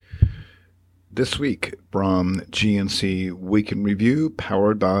This week from GNC Week in Review,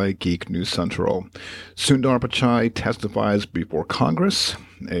 powered by Geek News Central. Sundar Pichai testifies before Congress.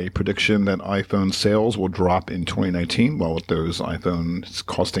 A prediction that iPhone sales will drop in 2019. Well, with those iPhones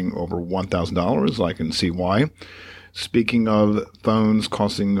costing over $1,000, I can see why. Speaking of phones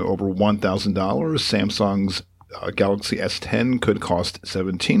costing over $1,000, Samsung's Galaxy S10 could cost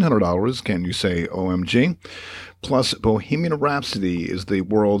 $1,700. Can you say OMG? Plus, Bohemian Rhapsody is the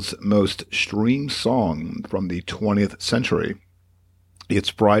world's most streamed song from the 20th century. It's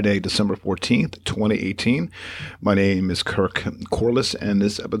Friday, December 14th, 2018. My name is Kirk Corliss, and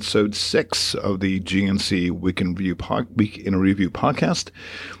this is episode 6 of the GNC Week in Review podcast.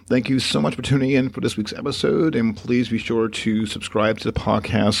 Thank you so much for tuning in for this week's episode, and please be sure to subscribe to the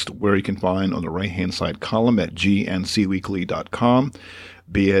podcast where you can find on the right-hand side column at gncweekly.com,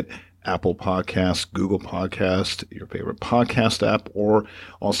 be it Apple Podcasts, Google Podcasts, your favorite podcast app, or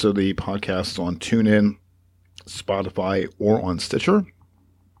also the podcasts on TuneIn, Spotify, or on Stitcher.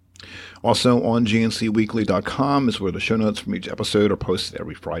 Also on gncweekly.com is where the show notes from each episode are posted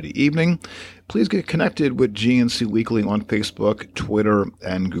every Friday evening. Please get connected with GNC Weekly on Facebook, Twitter,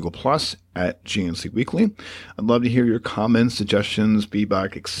 and Google Plus at GNC Weekly. I'd love to hear your comments, suggestions,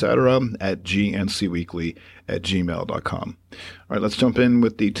 feedback, etc. at gncweekly@gmail.com. All right, let's jump in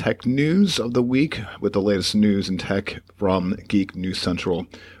with the tech news of the week with the latest news in tech from Geek News Central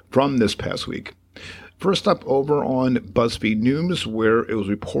from this past week. First up, over on BuzzFeed News, where it was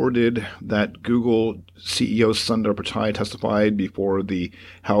reported that Google CEO Sundar Pichai testified before the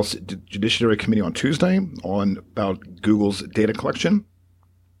House Judiciary Committee on Tuesday about Google's data collection.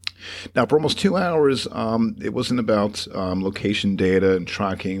 Now, for almost 2 hours, it wasn't about location data and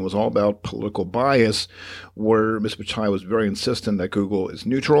tracking. It was all about political bias, where Ms. Pichai was very insistent that Google is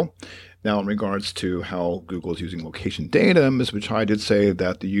neutral. Now, in regards to how Google is using location data, Ms. Pichai did say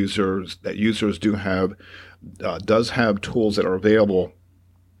that users does have tools that are available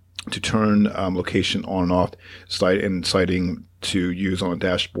to turn location on and off, citing to use on a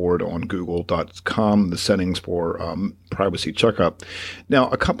dashboard on google.com, the settings for privacy checkup. Now,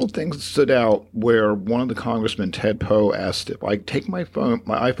 a couple of things stood out where one of the congressmen, Ted Poe, asked, if I take my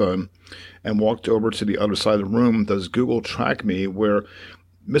iPhone and walked over to the other side of the room, does Google track me? Where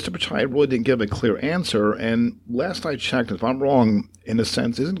Mr. Pichai really didn't give a clear answer, and last I checked, if I'm wrong, in a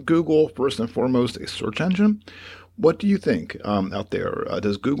sense, isn't Google first and foremost a search engine? What do you think out there?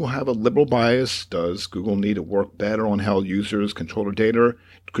 Does Google have a liberal bias? Does Google need to work better on how users control their data?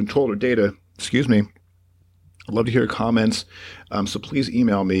 I'd love to hear your comments, so please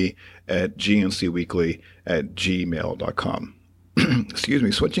email me at gncweekly@gmail.com. Excuse me.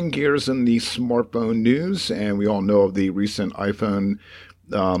 Switching gears in the smartphone news, and we all know of the recent iPhone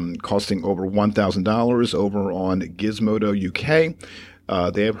costing over $1,000 over on Gizmodo UK.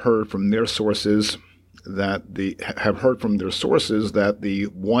 They have heard from their sources that the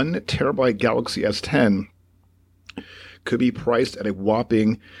 1 terabyte Galaxy S10 could be priced at a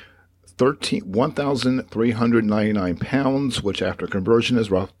whopping £1,399, which after conversion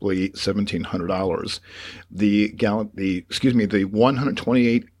is roughly $1,700. The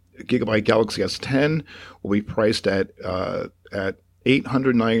 128 gigabyte Galaxy S10 will be priced at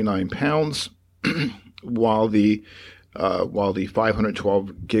 £899, while the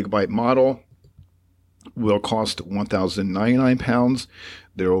 512 gigabyte model will cost £1,099.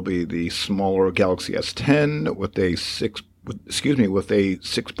 There will be the smaller Galaxy S10 with a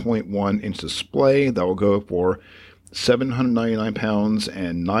 6.1 inch display that will go for £799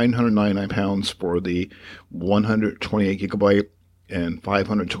 and £999 for the 128 gigabyte and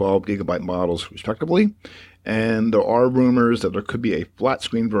 512 gigabyte models, respectively. And there are rumors that there could be a flat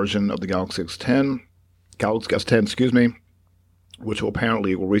screen version of the Galaxy S10, which will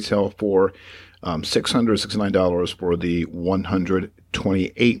retail for $669 for the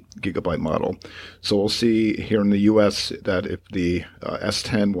 128 gigabyte model. So we'll see here in the U.S. that if the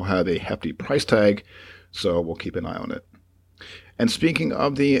S10 will have a hefty price tag, so we'll keep an eye on it. And speaking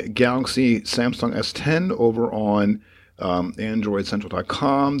of the Galaxy Samsung S10, over on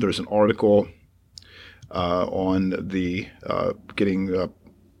AndroidCentral.com, there's an article on the getting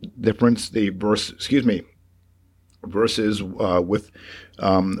difference, versus with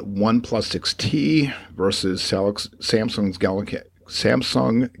OnePlus 6T versus Samsung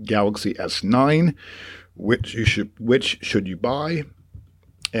Galaxy S9, which should you buy?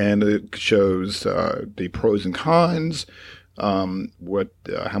 And it shows the pros and cons, how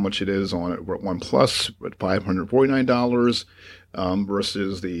much it is on OnePlus at $549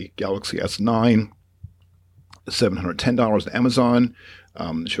 versus the Galaxy S9, $710 at Amazon.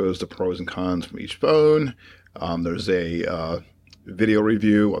 Shows the pros and cons from each phone. There's a video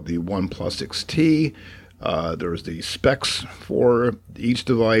review of the OnePlus 6T. There's the specs for each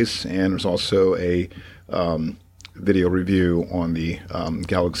device, and there's also a video review on the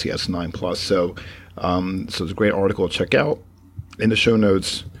Galaxy S9 Plus. So it's a great article to check out in the show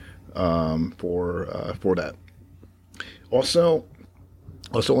notes for that. Also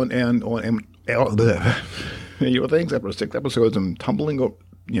on you would think after 6 episodes I'm tumbling,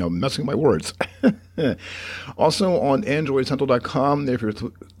 messing my words. Also on AndroidCentral.com,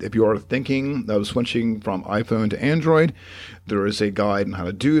 if you are thinking of switching from iPhone to Android, there is a guide on how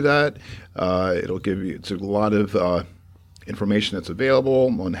to do that. It'll give you a lot of information that's available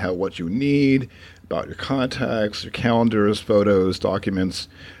on what you need about your contacts, your calendars, photos, documents,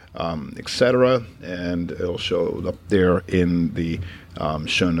 etc. And it'll show up there in the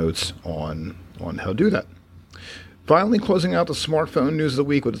show notes on how to do that. Finally, closing out the smartphone news of the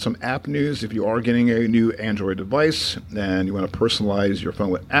week with some app news. If you are getting a new Android device and you want to personalize your phone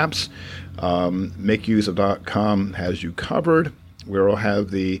with apps, MakeUseOf.com has you covered. We'll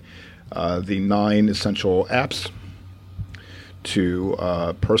have the 9 essential apps to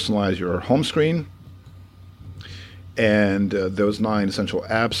personalize your home screen. And those 9 essential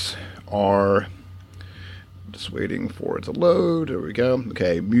apps are, just waiting for it to load. There we go.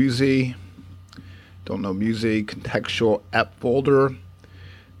 Okay, Music. Don't know Music, contextual app folder,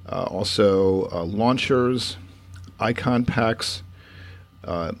 also launchers, icon packs,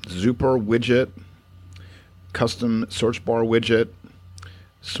 Zooper widget, custom search bar widget,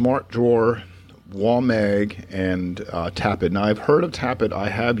 smart drawer, wall mag, and Tapit. Now I've heard of Tapit. I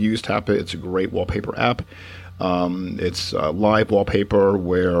have used Tapit. It's a great wallpaper app. It's live wallpaper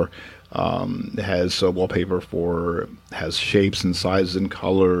where it has wallpaper has shapes and sizes and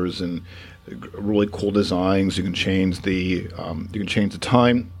colors and really cool designs. You can change the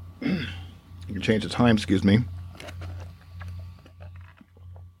time. You can change the time. Excuse me. You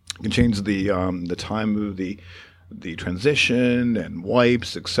can change the time of the transition and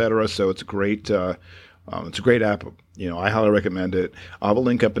wipes, etc. So it's a great app. I highly recommend it. I have a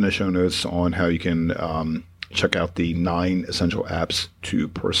link up in the show notes on how you can check out the 9 essential apps to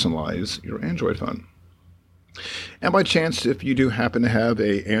personalize your Android phone. And by chance, if you do happen to have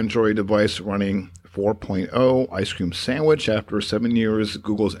an Android device running 4.0 Ice Cream Sandwich, after 7 years,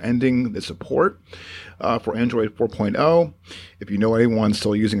 Google's ending the support for Android 4.0. If you know anyone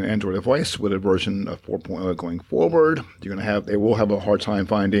still using an Android device with a version of 4.0 going forward, they will have a hard time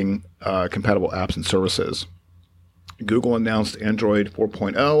finding compatible apps and services. Google announced Android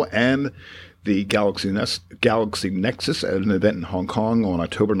 4.0 and the Galaxy Nexus at an event in Hong Kong on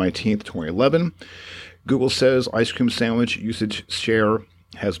October 19th, 2011. Google says ice cream sandwich usage share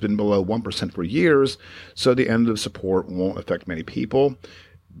has been below 1% for years, so the end of support won't affect many people.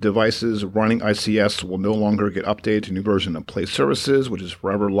 Devices running ICS will no longer get updated to a new version of Play Services, which is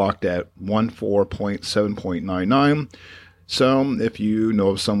forever locked at 1.4.7.99. So if you know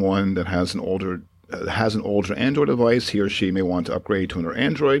of someone that has an older Android device, he or she may want to upgrade to another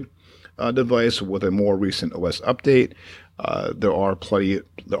Android device with a more recent OS update. There are plenty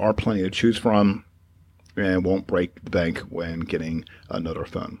to choose from, and won't break the bank when getting another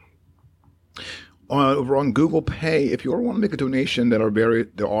phone. Over on Google Pay, if you want to make a donation, there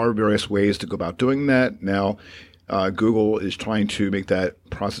are various ways to go about doing that. Now, Google is trying to make that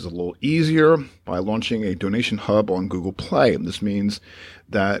process a little easier by launching a donation hub on Google Play. And this means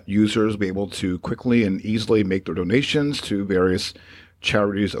that users will be able to quickly and easily make their donations to various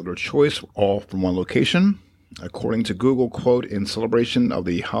charities of their choice, all from one location. According to Google, quote, in celebration of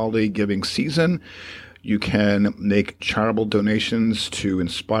the holiday giving season, you can make charitable donations to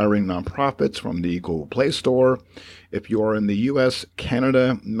inspiring nonprofits from the Google Play Store. If you are in the U.S.,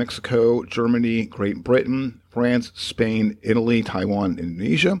 Canada, Mexico, Germany, Great Britain, France, Spain, Italy, Taiwan, and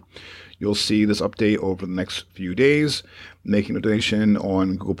Indonesia, you'll see this update over the next few days. Making a donation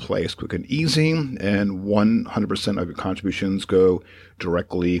on Google Play is quick and easy, and 100% of your contributions go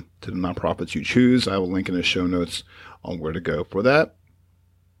directly to the nonprofits you choose. I will link in the show notes on where to go for that.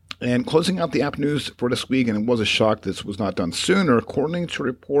 And closing out the app news for this week, and it was a shock this was not done sooner, according to a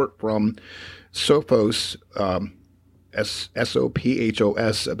report from Sophos,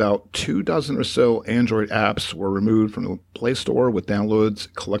 Sophos, about 24 or so Android apps were removed from the Play Store, with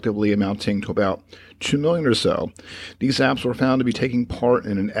downloads collectively amounting to about 2 million or so. These apps were found to be taking part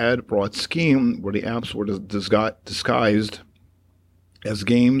in an ad fraud scheme where the apps were disguised as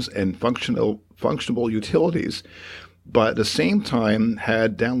games and functional utilities, but at the same time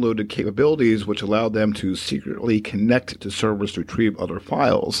had downloaded capabilities which allowed them to secretly connect to servers to retrieve other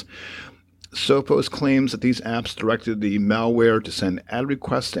files. Sophos claims that these apps directed the malware to send ad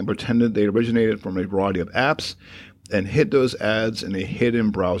requests and pretended they originated from a variety of apps, and hid those ads in a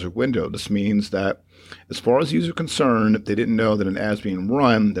hidden browser window. This means that as far as users are concerned, they didn't know that an ad is being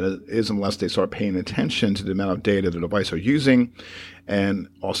run, that it is unless they start paying attention to the amount of data the device are using and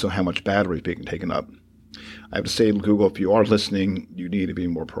also how much battery is being taken up. I have to say, Google, if you are listening, you need to be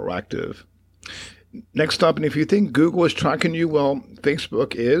more proactive. Next up, and if you think Google is tracking you, well,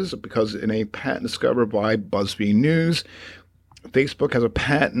 Facebook is, because in a patent discovered by BuzzFeed News, Facebook has a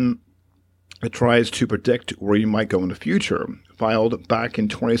patent that tries to predict where you might go in the future. Filed back in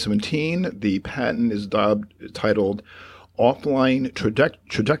 2017, the patent is titled Offline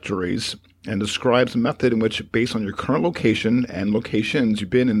Trajectories and describes a method in which, based on your current location and locations you've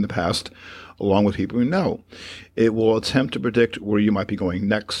been in the past, along with people you know, it will attempt to predict where you might be going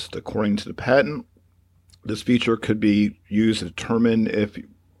next. According to the patent, this feature could be used to determine if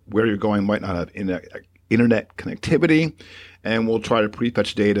where you're going might not have internet connectivity, and will try to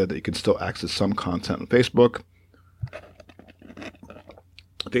prefetch data that you can still access some content on Facebook.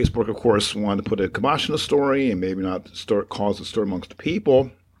 Facebook, of course, wanted to put a kibosh in the story and maybe not cause a stir amongst the people,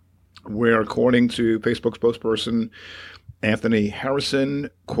 where, according to Facebook spokesperson Anthony Harrison,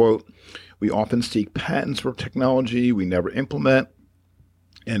 quote, "We often seek patents for technology we never implement,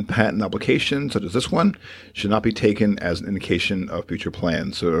 and patent applications such as this one should not be taken as an indication of future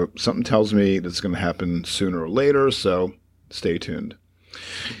plans." So something tells me this is going to happen sooner or later, so stay tuned.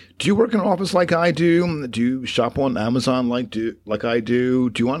 Do you work in an office like I do? Do you shop on Amazon like I do?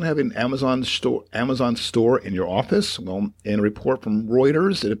 Do you want to have an Amazon store in your office? Well, in a report from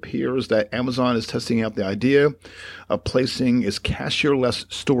Reuters, it appears that Amazon is testing out the idea of placing its cashier-less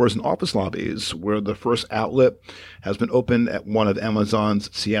stores in office lobbies, where the first outlet has been opened at one of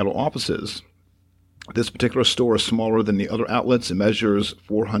Amazon's Seattle offices. This particular store is smaller than the other outlets. It measures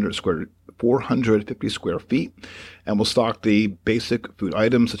 450 square feet and will stock the basic food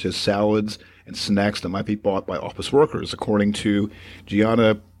items such as salads and snacks that might be bought by office workers. According to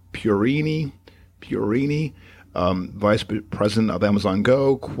Gianna Purini, Vice President of Amazon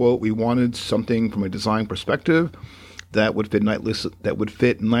Go, quote, "We wanted something from a design perspective that would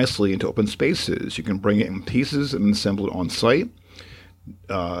fit nicely into open spaces. You can bring it in pieces and assemble it on site."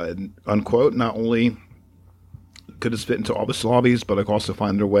 Unquote. Not only could this fit into office lobbies, but it could also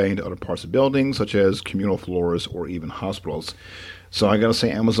find their way into other parts of buildings, such as communal floors or even hospitals. So I got to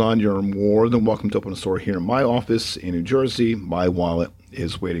say, Amazon, you're more than welcome to open a store here in my office in New Jersey. My wallet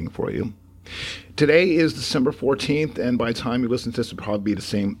is waiting for you. Today is December 14th, and by the time you listen to this, it'll probably be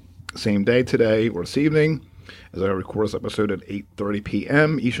the same day today or this evening, as I record this episode at 8:30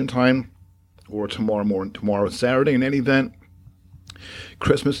 p.m. Eastern Time, or tomorrow Saturday. In any event,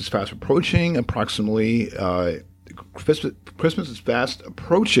 Christmas is fast approaching. Christmas is fast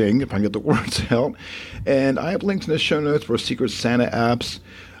approaching, if I can get the words out. And I have links in the show notes for Secret Santa apps.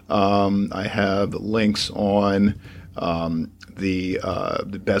 I have links on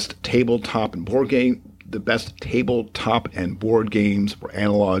the best tabletop and board games for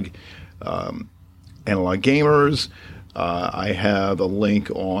analog gamers. I have a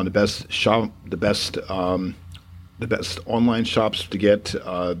link on the best online shops to get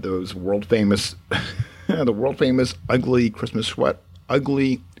those world famous ugly Christmas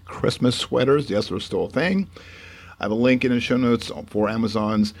sweaters. Yes, they're still a thing. I have a link in the show notes for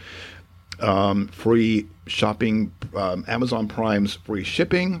Amazon's free shopping, Amazon Prime's free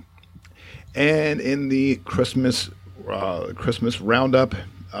shipping, and in the Christmas roundup,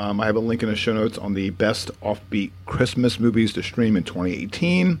 I have a link in the show notes on the best offbeat Christmas movies to stream in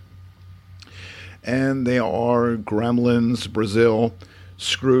 2018. And they are Gremlins, Brazil,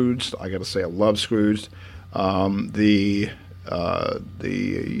 Scrooged. I got to say, I love Scrooged. The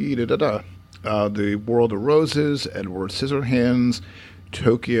World of Roses, Edward Scissorhands,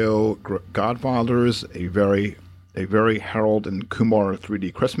 Tokyo Godfathers, a very Harold and Kumar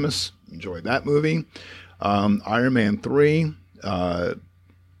 3D Christmas. Enjoy that movie. Iron Man 3,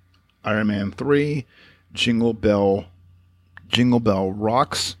 Jingle Bell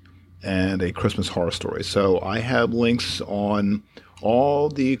Rocks, and A Christmas Horror Story. So I have links on all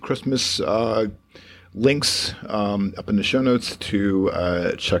the Christmas links up in the show notes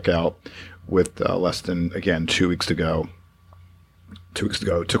to check out with less than, again, 2 weeks to go. 2 weeks to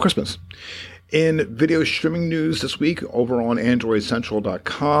go to Christmas. In video streaming news this week, over on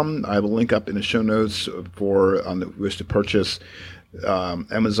AndroidCentral.com, I have a link up in the show notes for that wish to purchase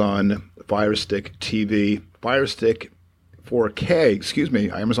Amazon Fire Stick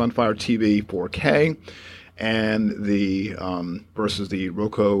 4K, Amazon Fire TV 4K, and the versus the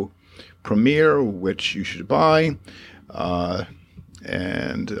Roku Premiere, which you should buy,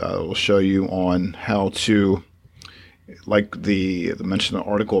 and we'll show you on how to, like the mentioned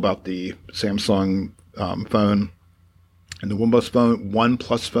article about the Samsung phone And the One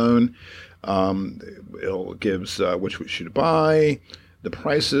Plus phone, it gives which we should buy, the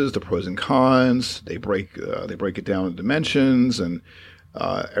prices, the pros and cons. They break it down in dimensions and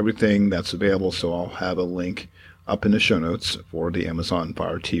everything that's available. So I'll have a link up in the show notes for the Amazon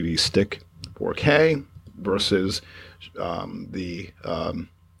Fire TV Stick 4K versus the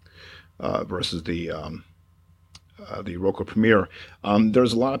Roku Premiere.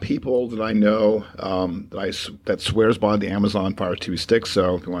 There's a lot of people that I know that swears by the Amazon Fire TV Stick.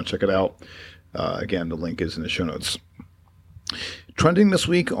 So if you want to check it out, again, the link is in the show notes. Trending this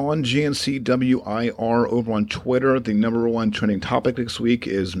week on GNCWIR over on Twitter, the number one trending topic this week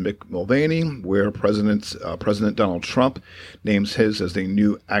is Mick Mulvaney, where President Donald Trump names his as the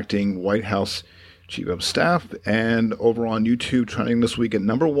new acting White House Chief of Staff. And over on YouTube, trending this week at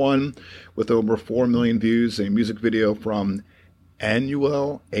number one with over 4 million views, a music video from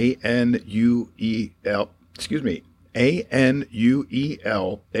Anuel, Anuelaa,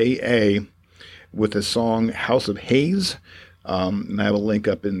 with the song House of Haze. And I have a link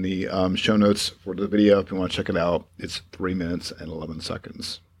up in the show notes for the video if you want to check it out. It's 3 minutes and 11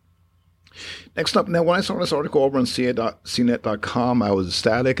 seconds. Next up, now when I saw this article over on CNET.com, I was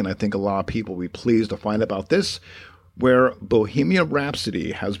ecstatic, and I think a lot of people will be pleased to find about this, where Bohemian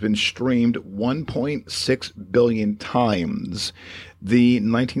Rhapsody has been streamed 1.6 billion times. The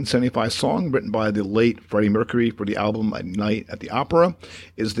 1975 song, written by the late Freddie Mercury for the album A Night at the Opera,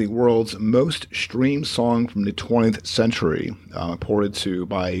 is the world's most streamed song from the 20th century, reported to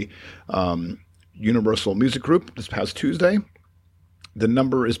by Universal Music Group this past Tuesday. The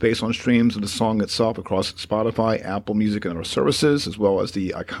number is based on streams of the song itself across Spotify, Apple Music, and other services, as well as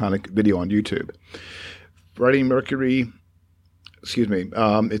the iconic video on YouTube. Freddie Mercury, it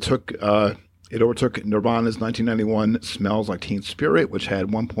overtook Nirvana's 1991 Smells Like Teen Spirit, which had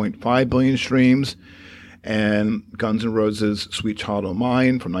 1.5 billion streams, and Guns N' Roses' Sweet Child O'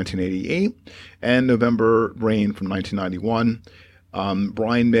 Mine from 1988, and November Rain from 1991.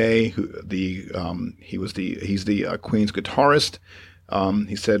 Brian May, he's the Queen's guitarist.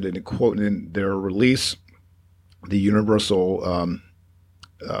 He said in a quote in their release, the Universal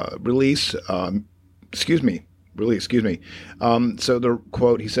release. So the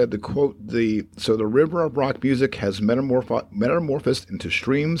quote, he said, the river of rock music has metamorphosed into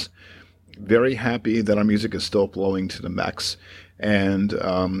streams. Very happy that our music is still flowing to the max. And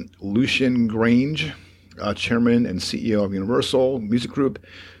Lucian Grange, chairman and CEO of Universal Music Group,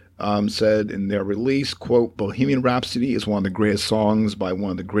 said in their release, quote, Bohemian Rhapsody is one of the greatest songs by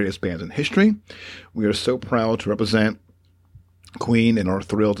one of the greatest bands in history. We are so proud to represent Queen and are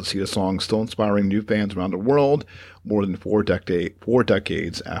thrilled to see the song still inspiring new fans around the world more than four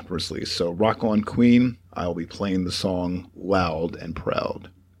decades after its release. So rock on, Queen. I will be playing the song loud and proud.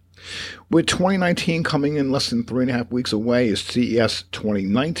 With 2019 coming in less than 3.5 weeks away is CES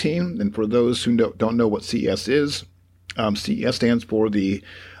 2019. And for those who don't know what CES is, CES stands for the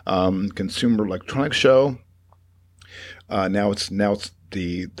Consumer Electronics Show. Now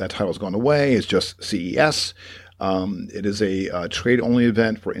that title's gone away. It's just CES. It is a trade-only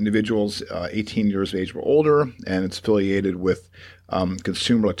event for individuals 18 years of age or older, and it's affiliated with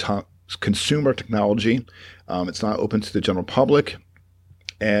consumer technology. It's not open to the general public,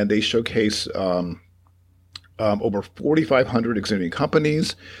 and they showcase over 4,500 exhibiting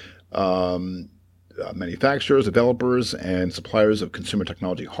companies, manufacturers, developers, and suppliers of consumer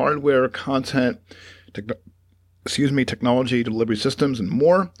technology hardware, content, technology delivery systems, and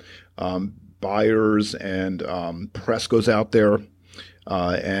more. Buyers and press goes out there,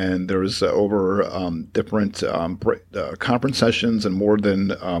 and there's over different conference sessions and more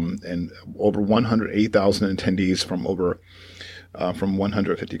than and over 180,000 attendees from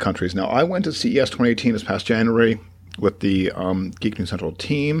 150 countries. Now, I went to CES 2018 this past January with the Geek News Central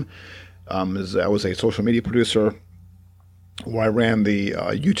team. I was a social media producer where I ran the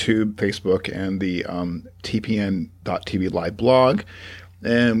YouTube, Facebook, and the TPN.TV live blog.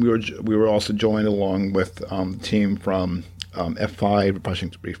 And we were also joined along with the team from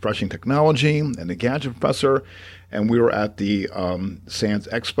F5 Refreshing Technology and the Gadget Professor, and we were at the Sans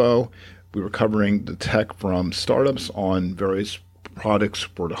Expo. We were covering the tech from startups on various products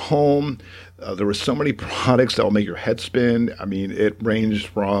for the home. There were so many products that will make your head spin. I mean, it ranged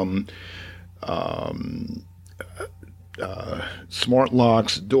from smart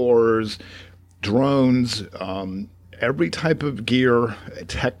locks, doors, drones, every type of gear,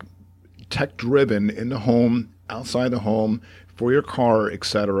 tech-driven in the home, outside the home, for your car,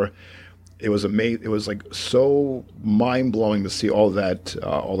 etc. It was amazing. It was like so mind-blowing to see all that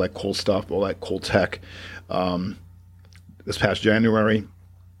cool stuff, all that cool tech. This past January,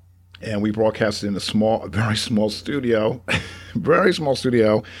 and we broadcasted in a very small studio, very small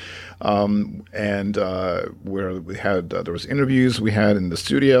studio, and where we had there was interviews we had in the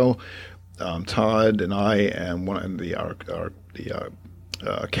studio. Todd and I and the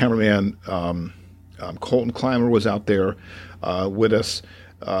cameraman Colton Clymer was out there with us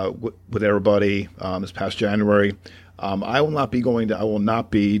with everybody this past January. I will not be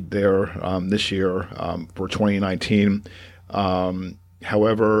there this year for 2019.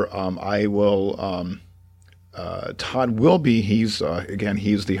 However, I will. Todd will be. He's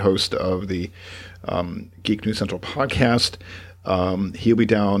the host of the Geek News Central podcast. He'll be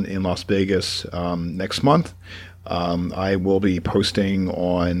down in Las Vegas next month. I will be posting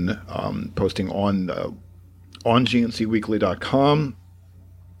on GNCweekly.com,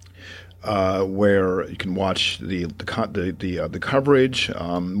 where you can watch the coverage.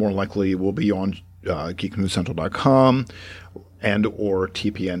 More likely, will be on geeknewscentral.com and or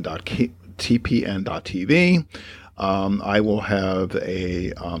TPN.TV. I will have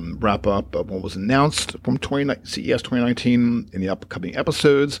a wrap up of what was announced from CES 2019 in the upcoming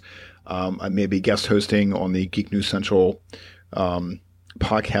episodes. I may be guest hosting on the Geek News Central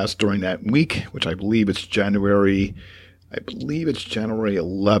podcast during that week, which I believe it's January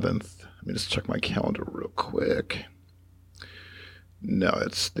 11th. Let me just check my calendar real quick. No, I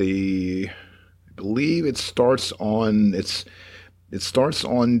believe it starts on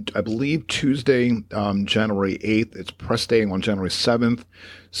I believe Tuesday, January 8th. It's press day on January 7th.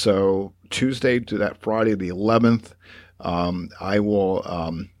 So Tuesday to that Friday, the 11th, I will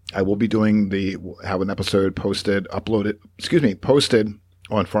be have an episode posted on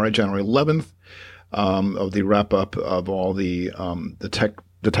Friday, January 11th, of the wrap up of all from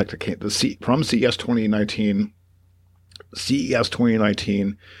CES 2019. CES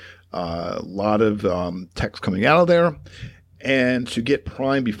 2019, a lot of text coming out of there. And to get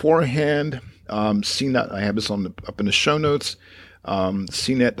Prime beforehand, CNET, I have this up in the show notes,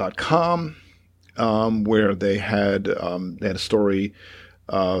 CNET.com, where they had a story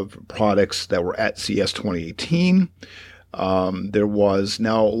of products that were at CES 2018. There was,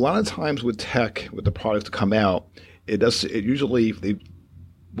 now a lot of times with tech, with the products to come out, we'll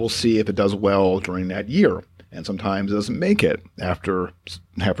see if it does well during that year. And sometimes it doesn't make it after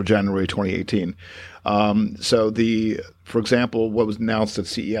January 2018. For example, what was announced at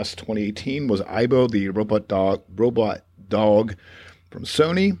CES 2018 was Aibo, the robot dog from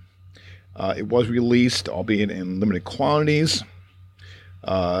Sony. It was released, albeit in limited quantities.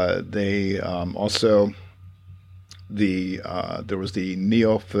 There was the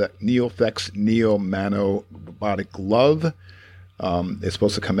NeoFX Neo Mano robotic glove. It's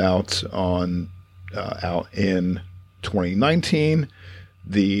supposed to come out in 2019.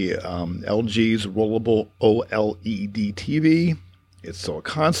 The LG's rollable OLED TV, it's still a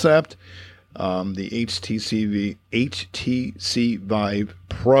concept. The HTC Vive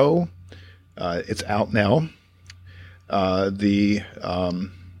Pro, it's out now. An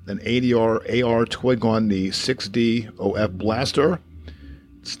AR toy gun, the 6D OF Blaster,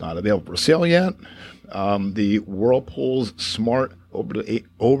 it's not available for sale yet. The Whirlpool's smart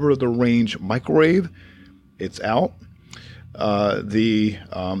over-the-range microwave, it's out. The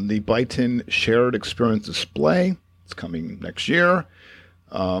Byton shared experience display, it's coming next year.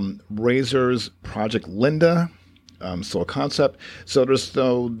 Razer's Project Linda, still a concept. So these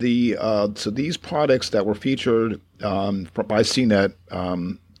products that were featured by CNET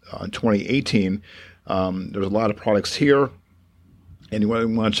in 2018, there's a lot of products here.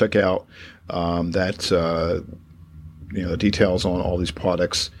 Anyone want to check out the details on all these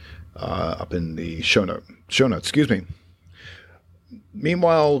products up in the show notes. Excuse me.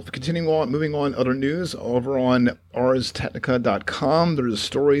 Meanwhile, moving on, other news over on arstechnica.com, there's a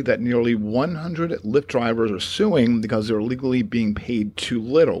story that nearly 100 Lyft drivers are suing because they're legally being paid too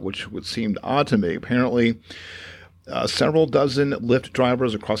little, which would seem odd to me. Apparently, several dozen Lyft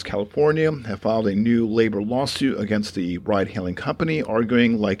drivers across California have filed a new labor lawsuit against the ride-hailing company,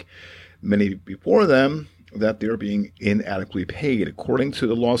 arguing, like many before them, that they're being inadequately paid. According to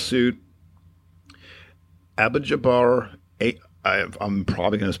the lawsuit, Abdejabbar, I'm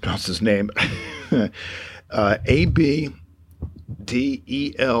probably going to pronounce his name, BBAR.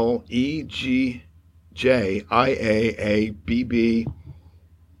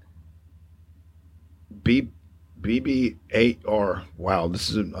 Wow, this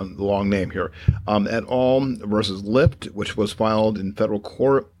is a long name here. Et al. Versus Lyft, which was filed in federal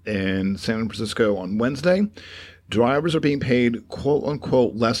court in San Francisco on Wednesday. Drivers are being paid, quote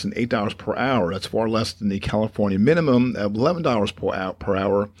unquote, less than $8 per hour. That's far less than the California minimum of $11 per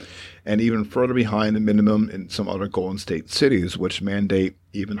hour, and even further behind the minimum in some other Golden State cities, which mandate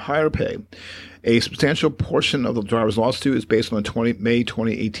even higher pay. A substantial portion of the driver's lawsuit is based on a May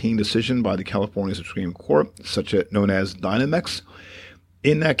 2018 decision by the California Supreme Court, known as Dynamex.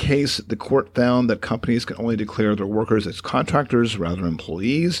 In that case, the court found that companies can only declare their workers as contractors rather than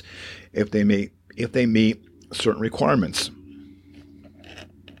employees if they meet certain requirements.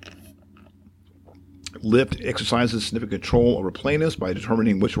 Lyft exercises significant control over plaintiffs by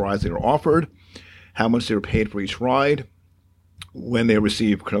determining which rides they are offered, how much they are paid for each ride, when they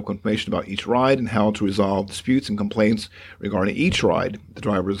receive critical information about each ride, and how to resolve disputes and complaints regarding each ride, the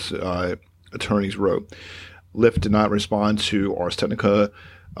driver's attorneys wrote. Lyft did not respond to Ars Technica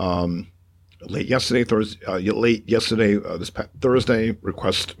late yesterday, this Thursday,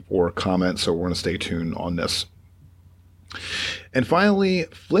 request for comment, so we're going to stay tuned on this. And finally,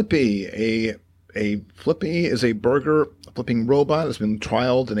 Flippy. Flippy is a burger flipping robot that's been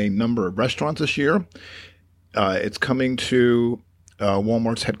trialed in a number of restaurants this year. It's coming to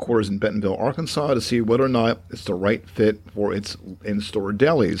Walmart's headquarters in Bentonville, Arkansas, to see whether or not it's the right fit for its in-store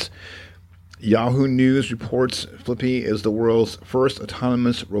delis. Yahoo News reports Flippy is the world's first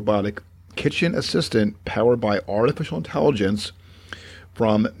autonomous robotic kitchen assistant powered by artificial intelligence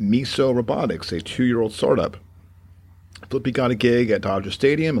from Miso Robotics, a 2-year-old startup. Flippy got a gig at Dodger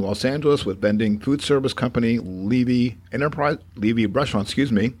Stadium in Los Angeles with vending food service company Levy Restaurants,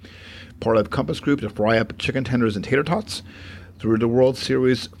 part of Compass Group, to fry up chicken tenders and tater tots. Through the World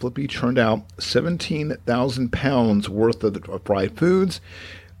Series, Flippy churned out 17,000 pounds worth of fried foods.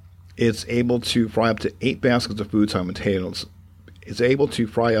 It's able to fry up to 8 baskets of food simultaneously. It's able to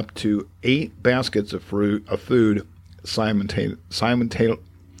fry up to 8 baskets of food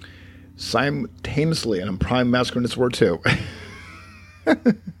simultaneously, and I'm probably masquerading this word too.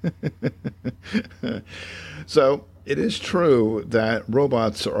 So it is true that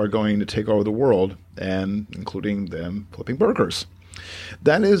robots are going to take over the world, and including them flipping burgers.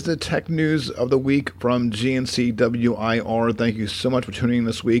 That is the tech news of the week from GNCWIR. Thank you so much for tuning in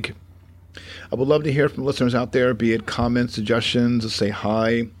this week. I would love to hear from listeners out there, be it comments, suggestions, say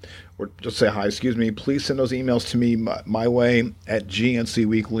hi, or just say hi, please send those emails to me my way at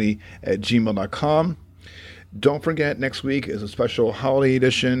gncweekly@gmail.com. Don't forget, next week is a special holiday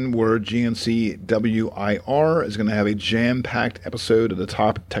edition where GNCWIR is going to have a jam-packed episode of the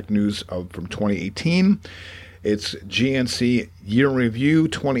top tech news from 2018. It's GNC Year in Review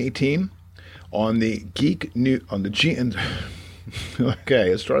 2018 on the Okay,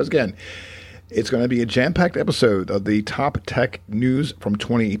 let's try this again. It's going to be a jam-packed episode of the top tech news from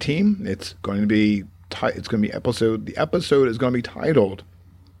 2018. The episode is going to be titled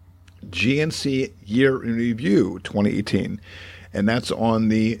GNC Year in Review 2018, and that's on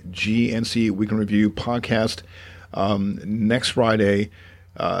the GNC Week in Review podcast next Friday,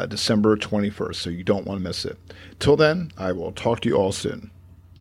 December 21st, so you don't want to miss it. Till then, I will talk to you all soon.